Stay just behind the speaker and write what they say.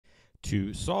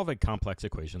To solve a complex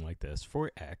equation like this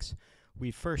for x,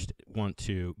 we first want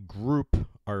to group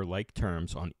our like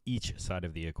terms on each side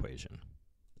of the equation.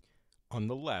 On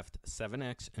the left,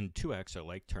 7x and 2x are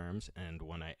like terms, and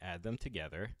when I add them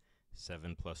together,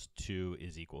 7 plus 2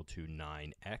 is equal to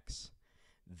 9x.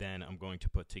 Then I'm going to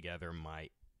put together my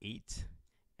 8,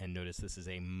 and notice this is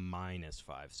a minus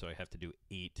 5, so I have to do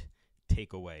 8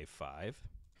 take away 5.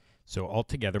 So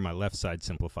altogether, my left side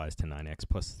simplifies to 9x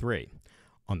plus 3.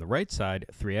 On the right side,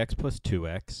 3x plus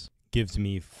 2x gives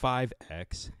me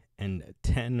 5x, and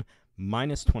 10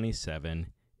 minus 27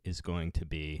 is going to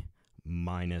be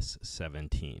minus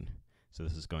 17. So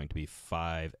this is going to be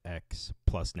 5x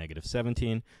plus negative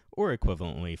 17, or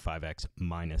equivalently 5x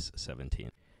minus 17.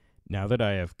 Now that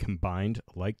I have combined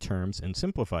like terms and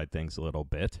simplified things a little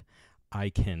bit, I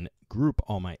can group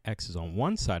all my x's on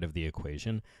one side of the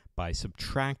equation by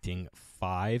subtracting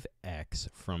 5x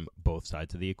from both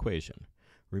sides of the equation.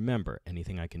 Remember,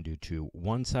 anything I can do to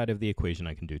one side of the equation,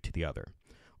 I can do to the other.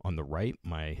 On the right,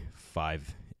 my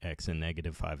 5x and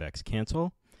negative 5x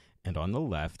cancel, and on the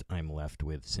left, I'm left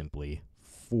with simply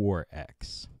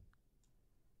 4x.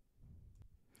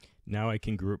 Now I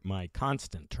can group my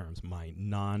constant terms, my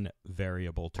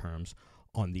non-variable terms,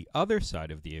 on the other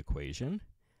side of the equation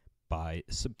by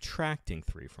subtracting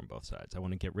 3 from both sides. I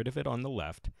want to get rid of it on the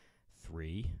left.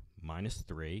 3 minus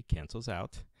 3 cancels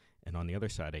out. And on the other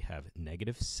side, I have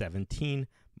negative 17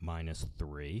 minus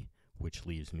 3, which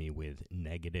leaves me with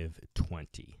negative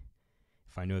 20.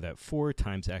 If I know that 4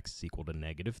 times x is equal to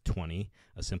negative 20,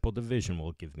 a simple division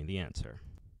will give me the answer.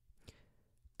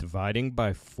 Dividing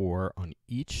by 4 on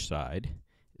each side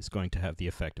is going to have the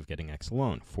effect of getting x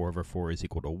alone. 4 over 4 is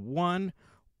equal to 1,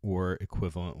 or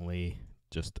equivalently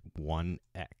just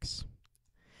 1x.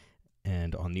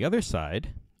 And on the other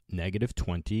side, negative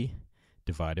 20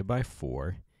 divided by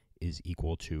 4 is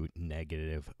equal to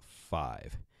negative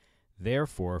 5.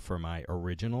 Therefore, for my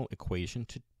original equation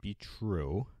to be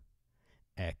true,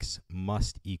 x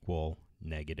must equal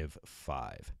negative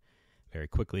 5. Very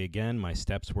quickly again, my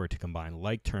steps were to combine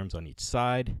like terms on each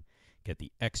side, get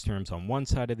the x terms on one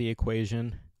side of the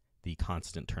equation, the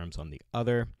constant terms on the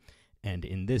other, and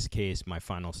in this case, my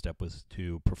final step was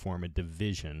to perform a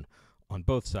division on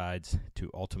both sides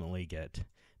to ultimately get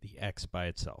the x by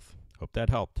itself. Hope that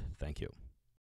helped. Thank you.